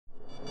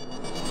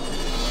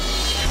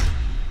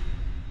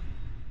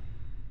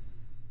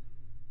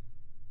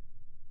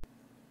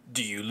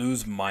Do you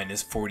lose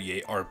minus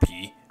 48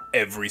 RP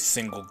every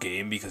single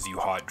game because you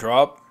hot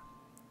drop?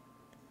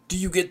 Do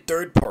you get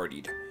third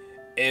partied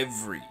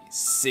every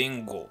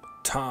single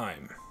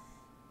time?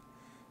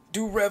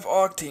 Do Rev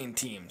Octane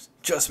teams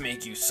just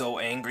make you so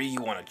angry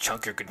you want to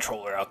chunk your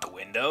controller out the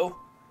window?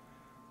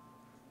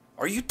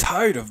 Are you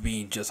tired of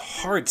being just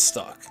hard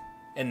stuck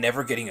and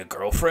never getting a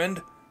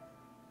girlfriend?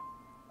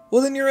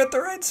 Well, then you're at the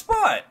right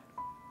spot.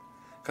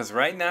 Because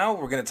right now,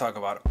 we're going to talk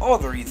about all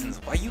the reasons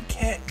why you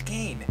can't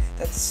gain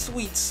that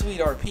sweet, sweet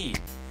RP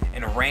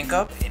and rank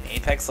up in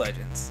Apex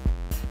Legends.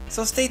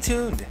 So stay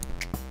tuned,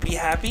 be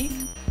happy,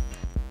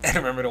 and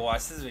remember to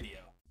watch this video.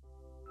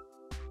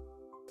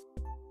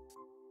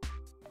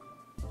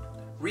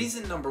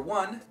 Reason number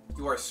one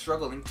you are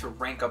struggling to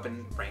rank up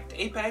in ranked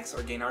Apex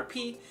or gain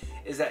RP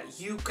is that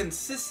you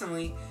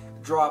consistently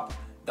drop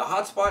the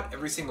hotspot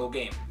every single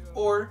game,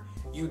 or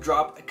you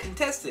drop a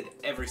contested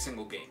every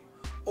single game,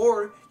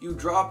 or you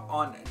drop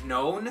on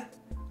known,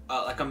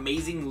 like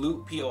amazing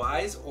loot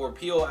POIs, or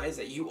POIs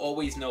that you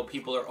always know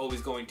people are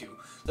always going to.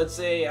 Let's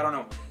say, I don't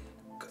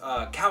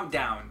know,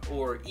 Countdown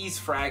or East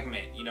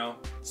Fragment, you know,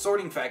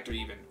 Sorting Factory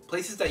even.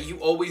 Places that you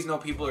always know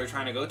people are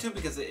trying to go to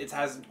because it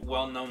has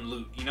well-known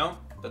loot, you know?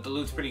 That the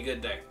loot's pretty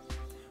good there.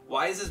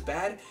 Why is this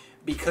bad?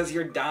 Because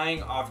you're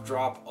dying off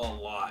drop a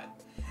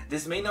lot.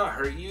 This may not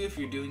hurt you if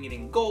you're doing it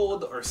in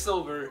gold or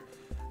silver,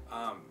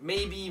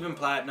 maybe even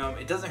platinum.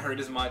 It doesn't hurt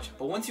as much,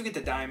 but once you get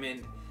to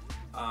diamond,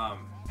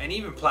 and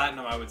even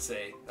platinum, I would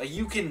say,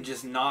 you can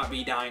just not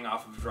be dying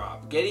off of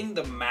drop. Getting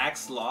the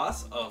max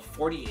loss of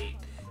 48,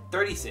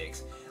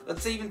 36,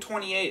 let's say even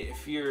 28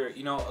 if you're,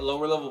 you know, a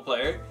lower level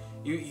player,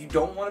 you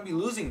don't want to be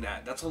losing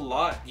that. That's a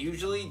lot.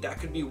 Usually that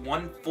could be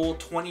one full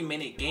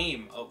 20-minute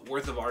game of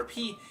worth of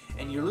RP,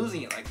 and you're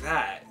losing it like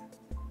that.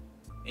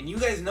 And you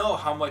guys know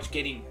how much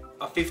getting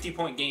a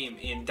 50-point game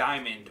in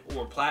diamond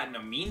or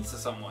platinum means to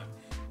someone.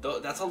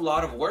 That's a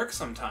lot of work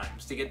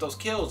sometimes to get those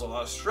kills, a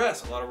lot of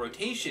stress, a lot of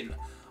rotation,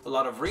 a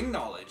lot of ring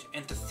knowledge,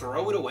 and to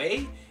throw it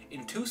away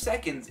in 2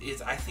 seconds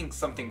is, I think,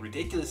 something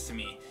ridiculous to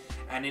me.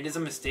 And it is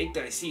a mistake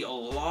that I see a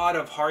lot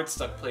of hard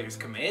stuck players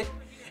commit,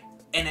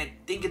 and I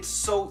think it's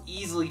so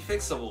easily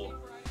fixable.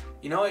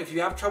 You know, if you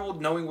have trouble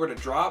knowing where to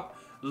drop,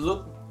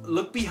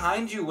 look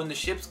behind you when the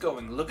ship's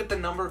going. Look at the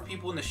number of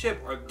people in the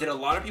ship. Or did a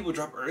lot of people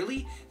drop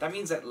early? That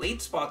means that late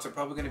spots are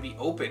probably going to be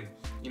open.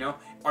 You know,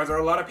 are there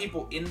a lot of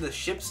people in the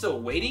ship still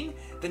waiting?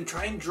 Then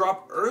try and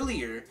drop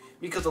earlier,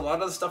 because a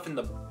lot of the stuff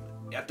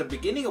at the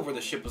beginning of where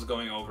the ship was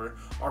going over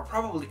are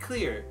probably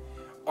clear.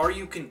 Are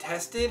you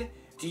contested?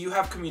 Do you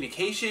have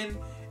communication?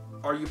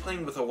 Are you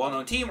playing with a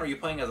well-known team? Are you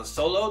playing as a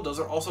solo? Those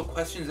are also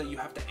questions that you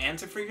have to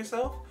answer for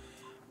yourself.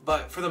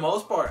 But for the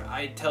most part,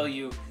 I tell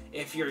you,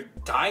 if you're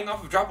dying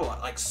off of drop a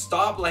lot, like,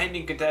 stop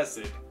landing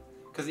contested.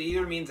 Because it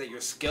either means that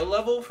your skill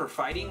level for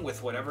fighting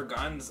with whatever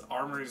guns,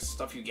 armors,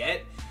 stuff you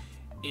get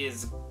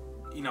is,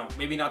 you know,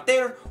 maybe not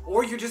there,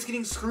 or you're just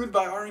getting screwed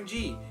by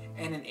RNG.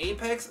 And in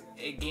Apex,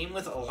 a game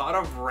with a lot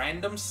of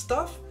random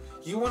stuff,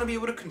 you want to be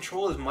able to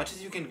control as much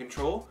as you can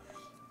control.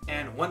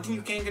 And one thing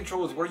you can't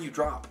control is where you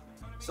drop.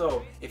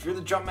 So if you're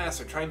the jump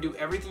master, try and do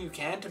everything you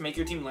can to make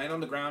your team land on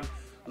the ground,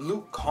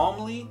 loot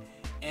calmly,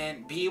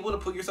 and be able to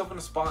put yourself in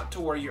a spot to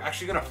where you're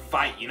actually going to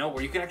fight, you know,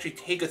 where you can actually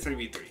take a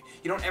 3v3.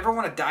 You don't ever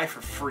want to die for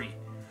free.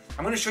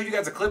 I'm going to show you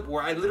guys a clip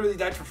where I literally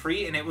died for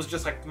free, and it was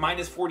just like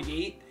minus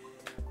 48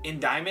 in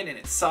diamond, and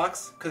it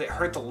sucks because it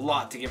hurts a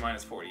lot to get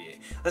minus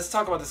 48. Let's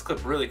talk about this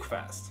clip really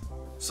fast.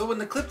 So in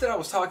the clip that I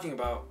was talking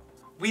about,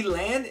 we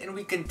land and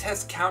we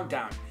contest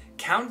Countdown.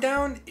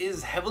 Countdown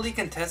is heavily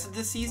contested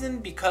this season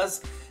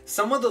because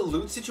some of the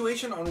loot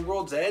situation on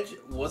World's Edge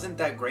wasn't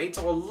that great,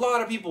 so a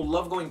lot of people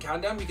love going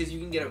Countdown because you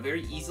can get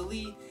very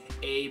easily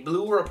a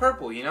blue or a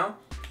purple, you know?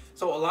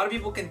 So a lot of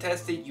people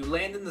contest it, you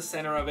land in the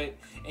center of it,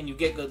 and you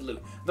get good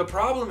loot. The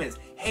problem is,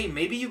 hey,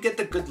 maybe you get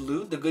the good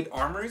loot, the good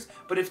armors,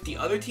 but if the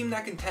other team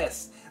that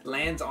contests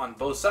lands on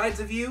both sides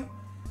of you,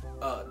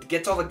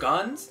 gets all the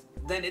guns,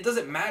 then it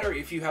doesn't matter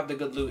if you have the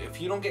good loot.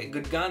 If you don't get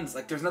good guns,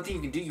 like, there's nothing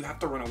you can do, you have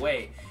to run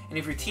away. And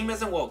if your team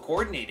isn't well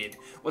coordinated,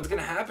 what's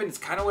gonna happen is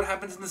kind of what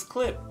happens in this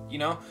clip, you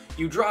know?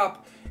 You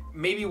drop,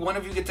 maybe one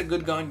of you gets a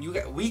good gun,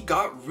 we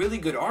got really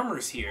good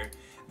armors here.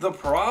 The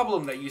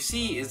problem that you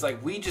see is,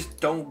 like, we just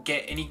don't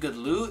get any good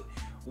loot,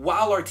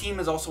 while our team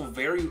is also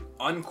very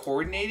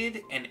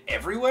uncoordinated and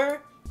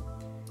everywhere.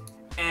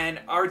 And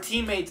our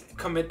teammates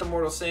commit the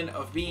mortal sin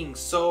of being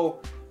so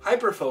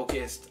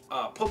hyper-focused,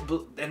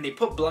 and they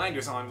put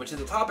blinders on, which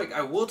is a topic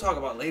I will talk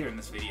about later in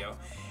this video,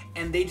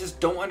 and they just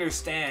don't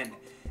understand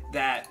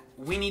that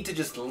we need to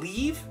just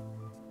leave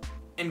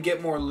and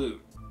get more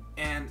loot.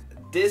 And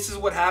this is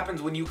what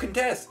happens when you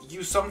contest.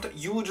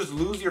 You will just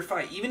lose your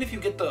fight, even if you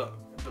get the,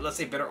 let's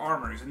say, better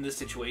armors in this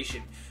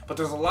situation. But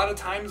there's a lot of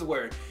times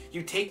where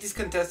you take these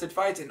contested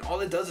fights and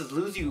all it does is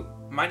lose you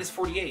minus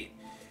 48.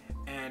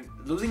 And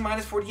losing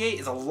minus 48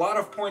 is a lot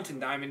of points in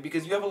Diamond,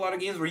 because you have a lot of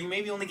games where you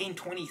maybe only gain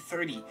 20,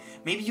 30.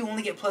 Maybe you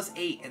only get plus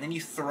 8, and then you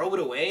throw it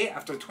away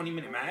after a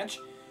 20-minute match.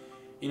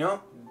 You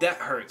know, that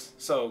hurts.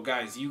 So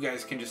guys, you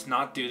guys can just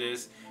not do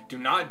this. Do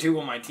not do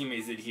what my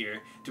teammates did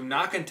here. Do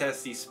not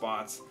contest these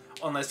spots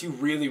unless you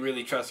really,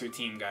 really trust your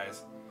team,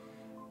 guys.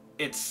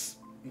 It's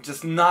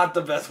just not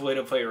the best way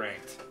to play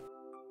ranked.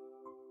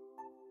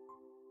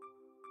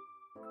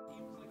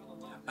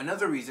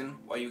 Another reason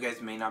why you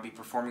guys may not be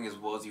performing as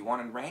well as you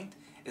want in ranked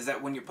is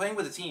that when you're playing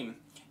with a team,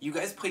 you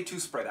guys play too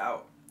spread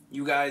out.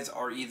 You guys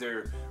are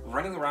either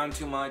running around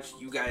too much,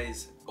 you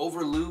guys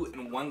over loot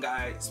and one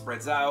guy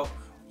spreads out,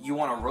 you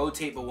want to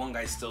rotate but one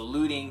guy's still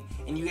looting,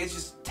 and you guys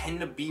just tend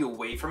to be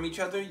away from each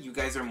other. You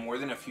guys are more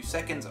than a few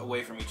seconds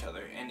away from each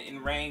other, and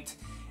in ranked,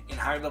 in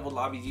higher level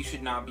lobbies, you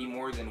should not be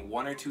more than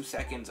 1 or 2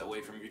 seconds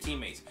away from your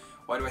teammates.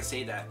 Why do I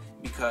say that?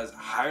 Because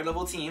higher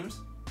level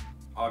teams,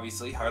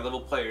 obviously higher level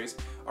players,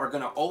 are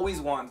gonna always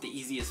want the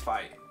easiest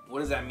fight. What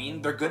does that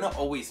mean? They're gonna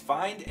always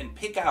find and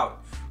pick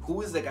out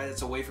who is the guy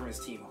that's away from his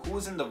team, who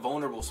is in the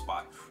vulnerable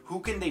spot, who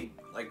can they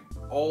like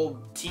all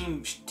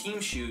team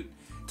shoot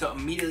to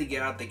immediately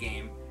get out the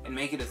game and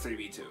make it a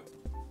 3v2.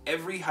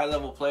 Every high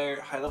level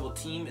player, high level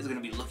team is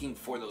gonna be looking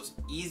for those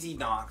easy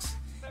knocks,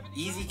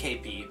 easy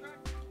KP.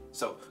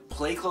 So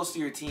play close to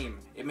your team.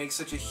 It makes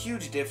such a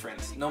huge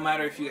difference. No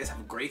matter if you guys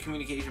have great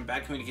communication,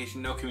 bad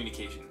communication, no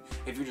communication.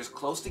 If you're just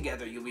close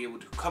together, you'll be able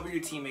to cover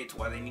your teammates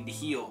while they need to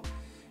heal.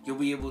 You'll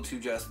be able to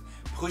just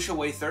push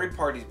away third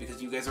parties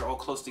because you guys are all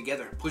close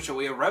together. Push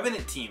away a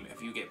Revenant team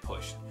if you get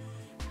pushed.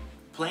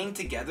 Playing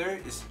together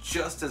is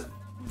just as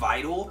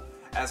vital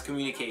as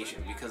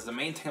communication, because the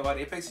main thing about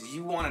Apex is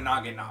you want to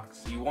not get knocked.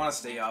 So you want to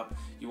stay up,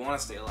 you want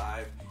to stay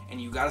alive,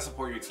 and you got to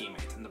support your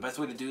teammates. And the best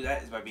way to do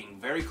that is by being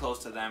very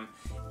close to them.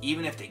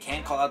 Even if they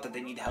can't call out that they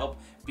need help,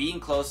 being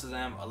close to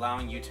them,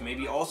 allowing you to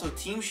maybe also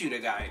team shoot a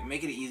guy,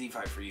 make it an easy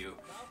fight for you,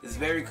 is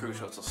very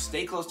crucial. So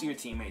stay close to your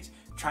teammates,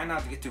 try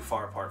not to get too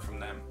far apart from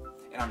them,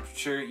 and I'm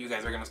sure you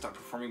guys are going to start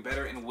performing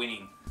better and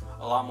winning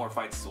a lot more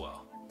fights as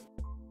well.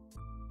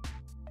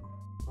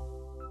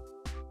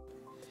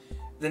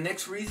 The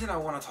next reason I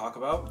want to talk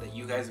about that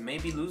you guys may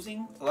be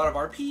losing a lot of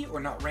RP or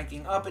not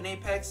ranking up in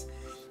Apex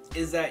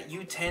is that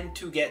you tend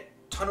to get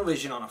tunnel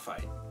vision on a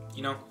fight.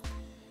 You know,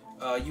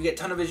 you get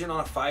tunnel vision on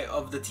a fight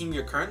of the team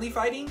you're currently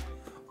fighting,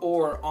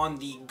 or on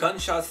the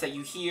gunshots that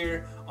you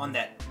hear, on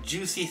that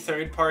juicy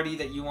third party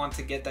that you want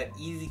to get that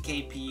easy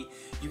KP.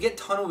 You get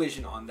tunnel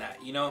vision on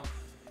that, you know.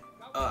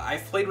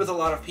 I've played with a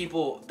lot of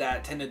people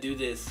that tend to do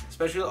this,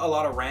 especially a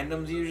lot of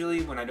randoms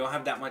usually when I don't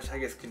have that much, I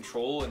guess,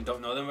 control and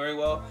don't know them very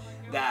well,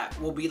 that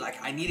will be like,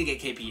 I need to get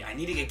KP, I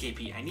need to get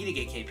KP, I need to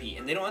get KP,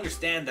 and they don't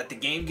understand that the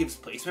game gives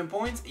placement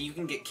points and you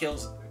can get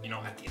kills, you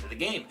know, at the end of the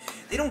game.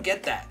 They don't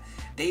get that.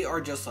 They are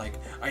just like,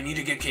 I need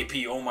to get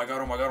KP, oh my god,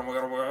 oh my god, oh my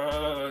god, oh my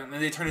god, and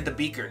then they turn into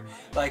Beaker.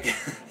 Like,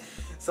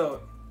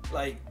 so,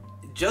 like,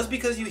 just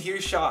because you hear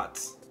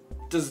shots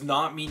does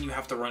not mean you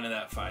have to run to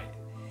that fight.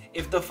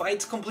 If the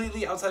fight's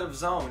completely outside of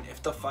zone,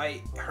 if the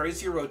fight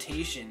hurts your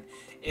rotation,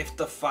 if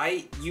the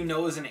fight you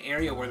know is an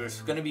area where there's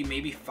going to be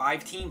maybe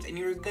 5 teams and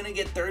you're going to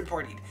get third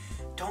partied,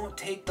 don't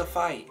take the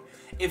fight.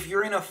 If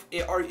you're in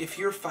if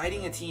you're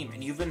fighting a team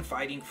and you've been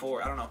fighting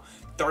for, I don't know,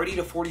 30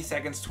 to 40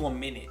 seconds to a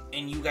minute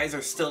and you guys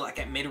are still like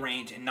at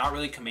mid-range and not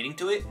really committing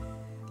to it,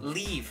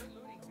 leave.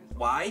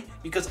 Why?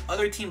 Because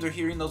other teams are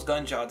hearing those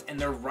gunshots and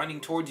they're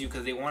running towards you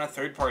because they want to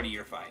third party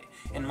your fight.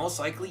 And most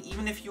likely,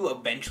 even if you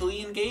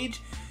eventually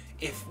engage,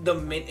 if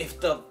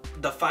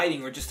the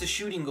fighting or just the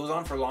shooting goes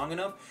on for long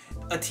enough,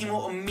 a team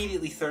will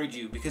immediately third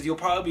you because you'll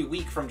probably be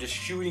weak from just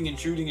shooting and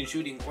shooting and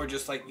shooting, or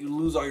just like you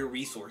lose all your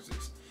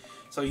resources.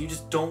 So you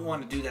just don't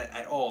want to do that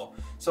at all.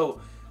 So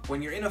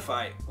when you're in a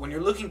fight, when you're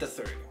looking to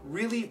third,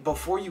 really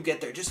before you get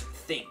there, just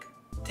think.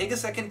 Take a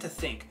second to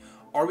think,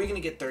 are we going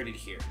to get thirded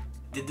here?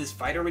 Did this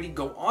fight already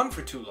go on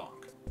for too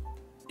long?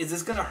 Is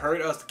this going to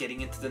hurt us getting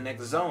into the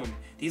next zone?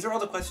 These are all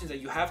the questions that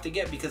you have to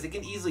get, because it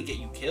can easily get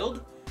you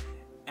killed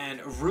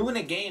and ruin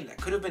a game that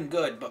could have been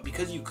good, but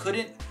because you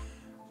couldn't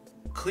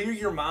clear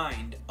your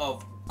mind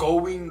of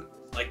going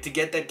like to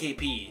get that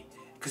KP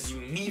because you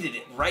needed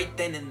it right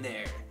then and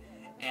there,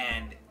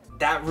 and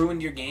that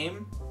ruined your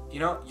game, you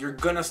know, you're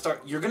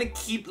gonna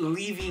keep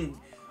leaving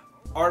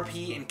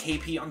RP and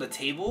KP on the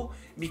table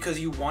because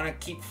you want to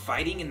keep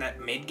fighting in that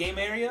mid game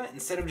area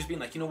instead of just being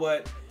like, you know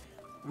what,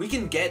 we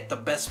can get the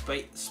best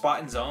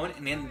spot in zone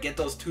and then get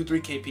those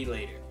 2-3 KP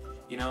later,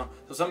 you know.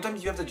 So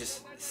sometimes you have to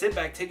just sit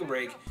back, take a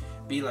break,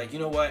 be like, you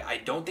know what, I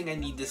don't think I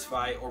need this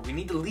fight, or we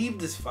need to leave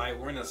this fight,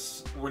 we're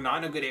not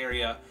in a good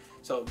area.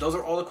 So those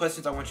are all the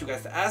questions I want you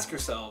guys to ask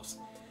yourselves,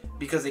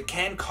 because it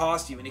can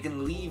cost you and it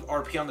can leave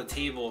RP on the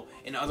table,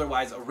 and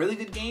otherwise a really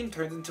good game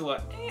turns into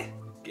a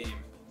game.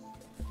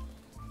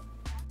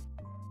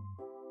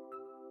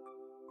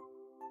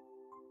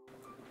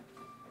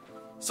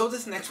 So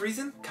this next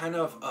reason kind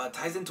of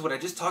ties into what I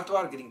just talked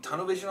about, getting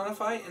tunnel vision on a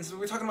fight. And since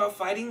we're talking about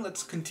fighting,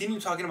 let's continue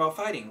talking about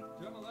fighting.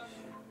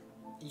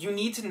 You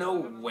need to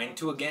know when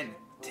to, again,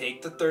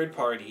 take the third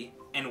party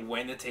and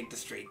when to take the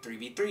straight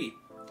 3v3.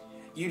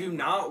 You do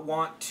not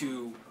want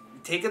to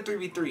take a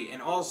 3v3,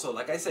 and also,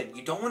 like I said,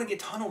 you don't want to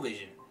get tunnel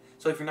vision.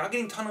 So if you're not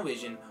getting tunnel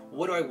vision,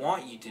 what do I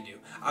want you to do?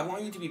 I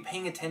want you to be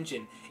paying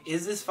attention.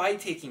 Is this fight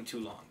taking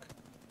too long?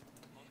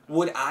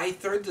 Would I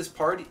third this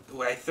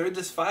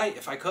fight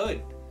if I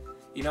could?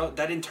 You know,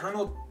 that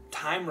internal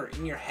timer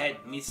in your head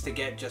needs to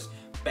get just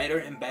better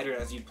and better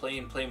as you play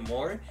and play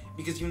more,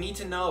 because you need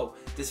to know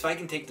this fight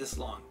can take this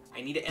long.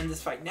 I need to end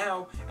this fight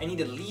now. I need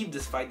to leave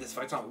this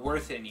fight's not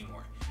worth it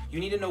anymore. You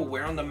need to know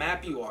where on the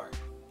map you are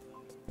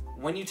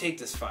when you take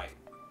this fight.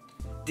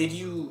 Did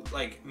you,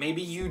 like,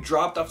 maybe you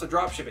dropped off the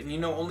dropship and you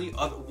know only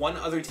one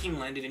other team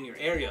landed in your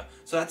area.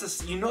 So that's a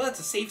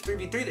safe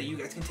 3v3 that you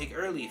guys can take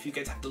early if you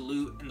guys have the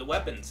loot and the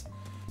weapons.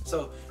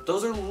 So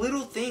those are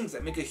little things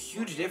that make a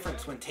huge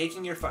difference when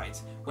taking your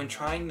fights, when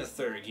trying the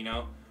third, you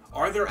know?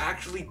 Are there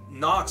actually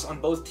knocks on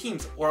both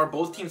teams, or are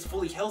both teams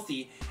fully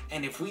healthy?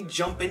 And if we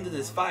jump into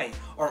this fight,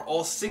 are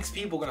all 6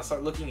 people gonna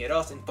start looking at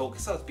us and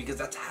focus us? Because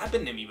that's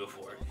happened to me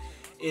before.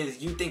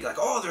 Is you think like,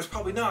 oh, there's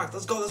probably knocks,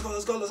 let's go, let's go,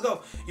 let's go, let's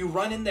go. You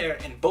run in there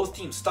and both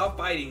teams stop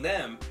fighting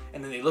them,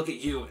 and then they look at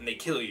you and they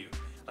kill you.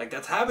 Like,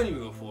 that's happened to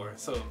me before.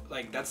 So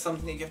like, that's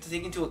something that you have to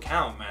take into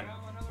account, man.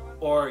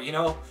 Or, you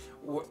know,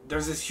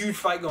 there's this huge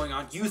fight going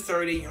on, you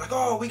 30, you're like,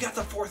 oh, we're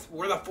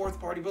the fourth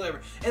party, whatever.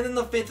 And then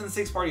the 5th and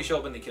 6th party show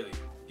up and they kill you,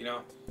 you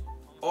know?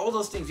 All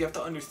those things you have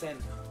to understand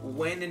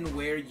when and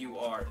where you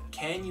are.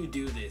 Can you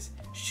do this?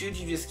 Should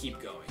you just keep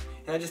going?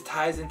 And that just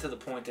ties into the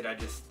point that I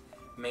just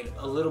made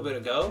a little bit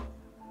ago.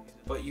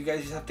 But you guys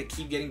just have to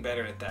keep getting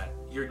better at that.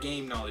 Your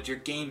game knowledge, your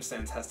game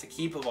sense has to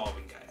keep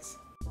evolving, guys.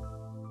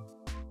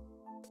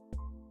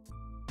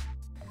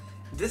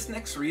 This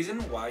next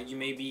reason why you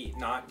may be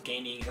not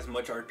gaining as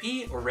much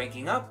RP or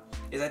ranking up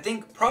is, I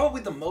think,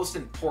 probably the most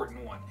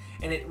important one.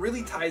 And it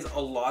really ties a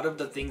lot of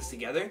the things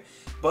together.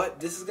 But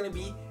this is going to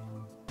be,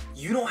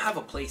 you don't have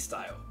a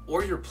playstyle,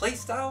 or your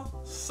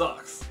playstyle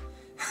sucks.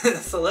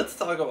 So let's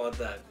talk about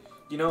that.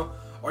 You know,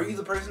 are you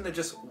the person that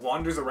just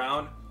wanders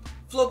around,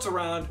 floats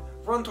around,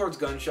 run towards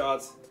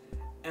gunshots,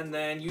 and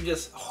then you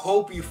just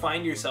hope you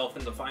find yourself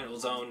in the final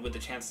zone with a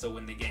chance to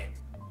win the game?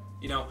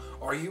 You know,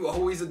 are you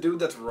always a dude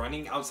that's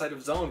running outside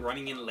of zone,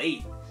 running in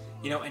late,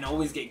 you know, and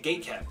always get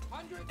gate kept?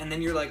 And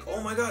then you're like, oh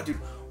my god, dude,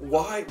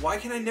 why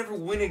can I never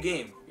win a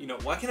game? You know,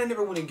 why can I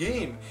never win a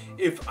game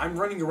if I'm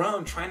running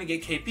around trying to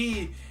get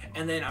KP,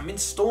 and then I'm in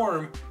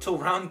storm till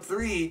round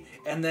 3,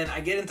 and then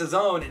I get into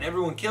zone and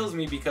everyone kills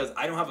me because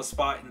I don't have a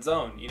spot in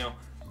zone, you know?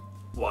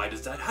 Why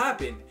does that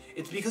happen?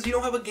 It's because you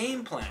don't have a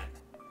game plan.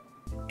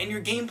 And your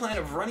game plan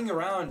of running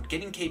around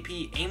getting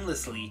KP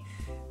aimlessly,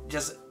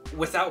 just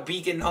without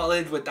beacon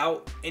knowledge,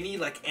 without any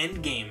like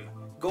end game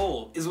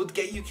goal, is what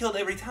get you killed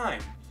every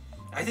time.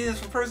 I say this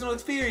from personal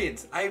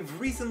experience. I've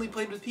recently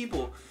played with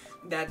people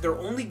that their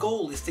only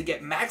goal is to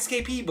get max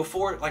KP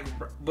before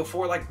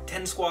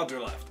 10 squads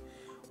are left,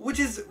 which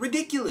is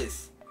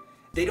ridiculous.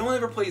 They don't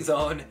ever play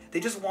zone, they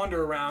just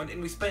wander around,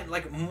 and we spent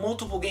like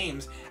multiple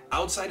games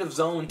outside of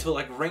zone till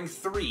like rank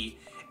 3,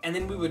 and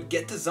then we would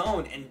get to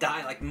zone and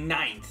die like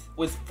 9th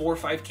with 4 or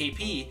 5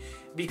 KP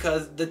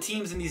because the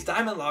teams in these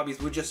diamond lobbies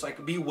would just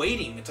like be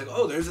waiting. It's like,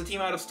 oh, there's a team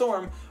out of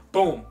storm,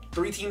 boom,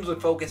 3 teams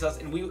would focus us,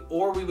 and we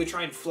would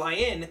try and fly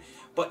in,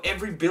 but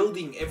every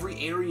building, every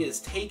area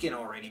is taken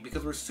already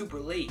because we're super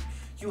late.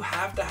 You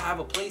have to have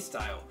a play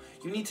style.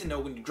 You need to know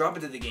when you drop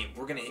into the game,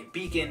 we're gonna hit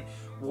beacon,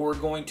 we're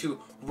going to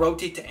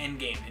rotate to end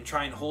game and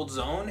try and hold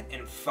zone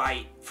and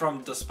fight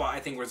from the spot I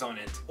think where zone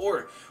ends.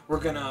 Or we're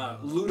gonna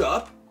loot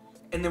up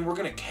and then we're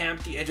gonna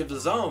camp the edge of the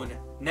zone,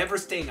 never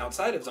staying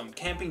outside of zone,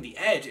 camping the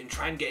edge and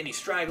try and get any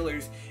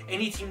stragglers,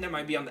 any team that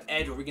might be on the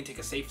edge where we can take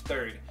a safe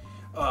third,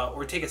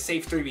 or take a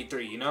safe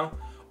 3v3, you know?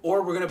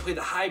 Or we're gonna play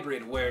the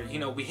hybrid where, you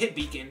know, we hit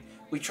beacon,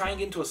 we try and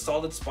get into a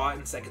solid spot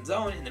in second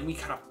zone, and then we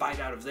kind of fight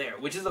out of there,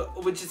 which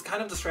is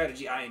kind of the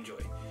strategy I enjoy.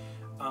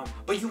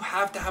 But you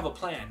have to have a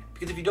plan,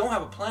 because if you don't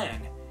have a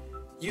plan,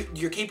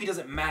 your KP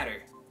doesn't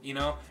matter, you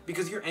know?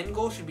 Because your end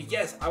goal should be,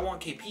 yes, I want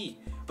KP,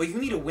 but you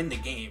need to win the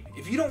game.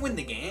 If you don't win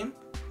the game,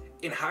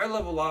 in higher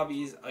level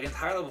lobbies, against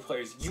higher level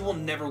players, you will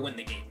never win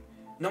the game.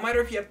 No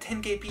matter if you have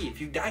 10 KP, if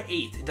you die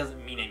 8th, it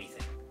doesn't mean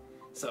anything.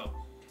 So,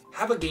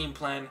 have a game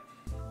plan,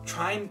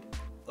 try and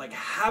like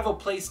have a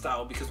play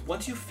style, because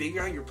once you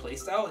figure out your play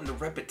style and the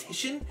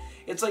repetition,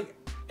 it's like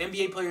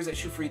NBA players that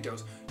shoot free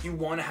throws. You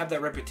want to have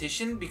that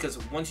repetition because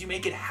once you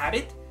make it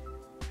habit,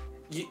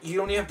 you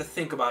don't even have to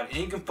think about it,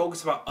 and you can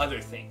focus about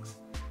other things.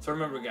 So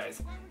remember,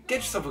 guys, get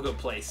yourself a good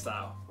play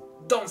style.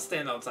 Don't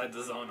stand outside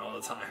the zone all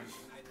the time.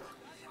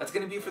 That's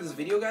gonna be it for this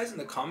video, guys. In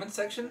the comment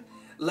section,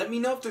 let me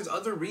know if there's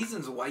other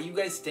reasons why you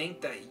guys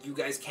think that you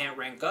guys can't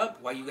rank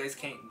up, why you guys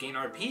can't gain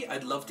RP.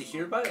 I'd love to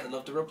hear about it. I'd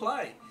love to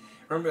reply.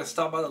 Remember to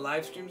stop by the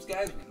live streams,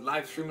 guys. We're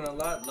live streaming a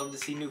lot. Love to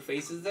see new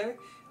faces there.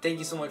 Thank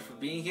you so much for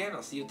being here, and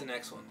I'll see you at the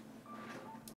next one.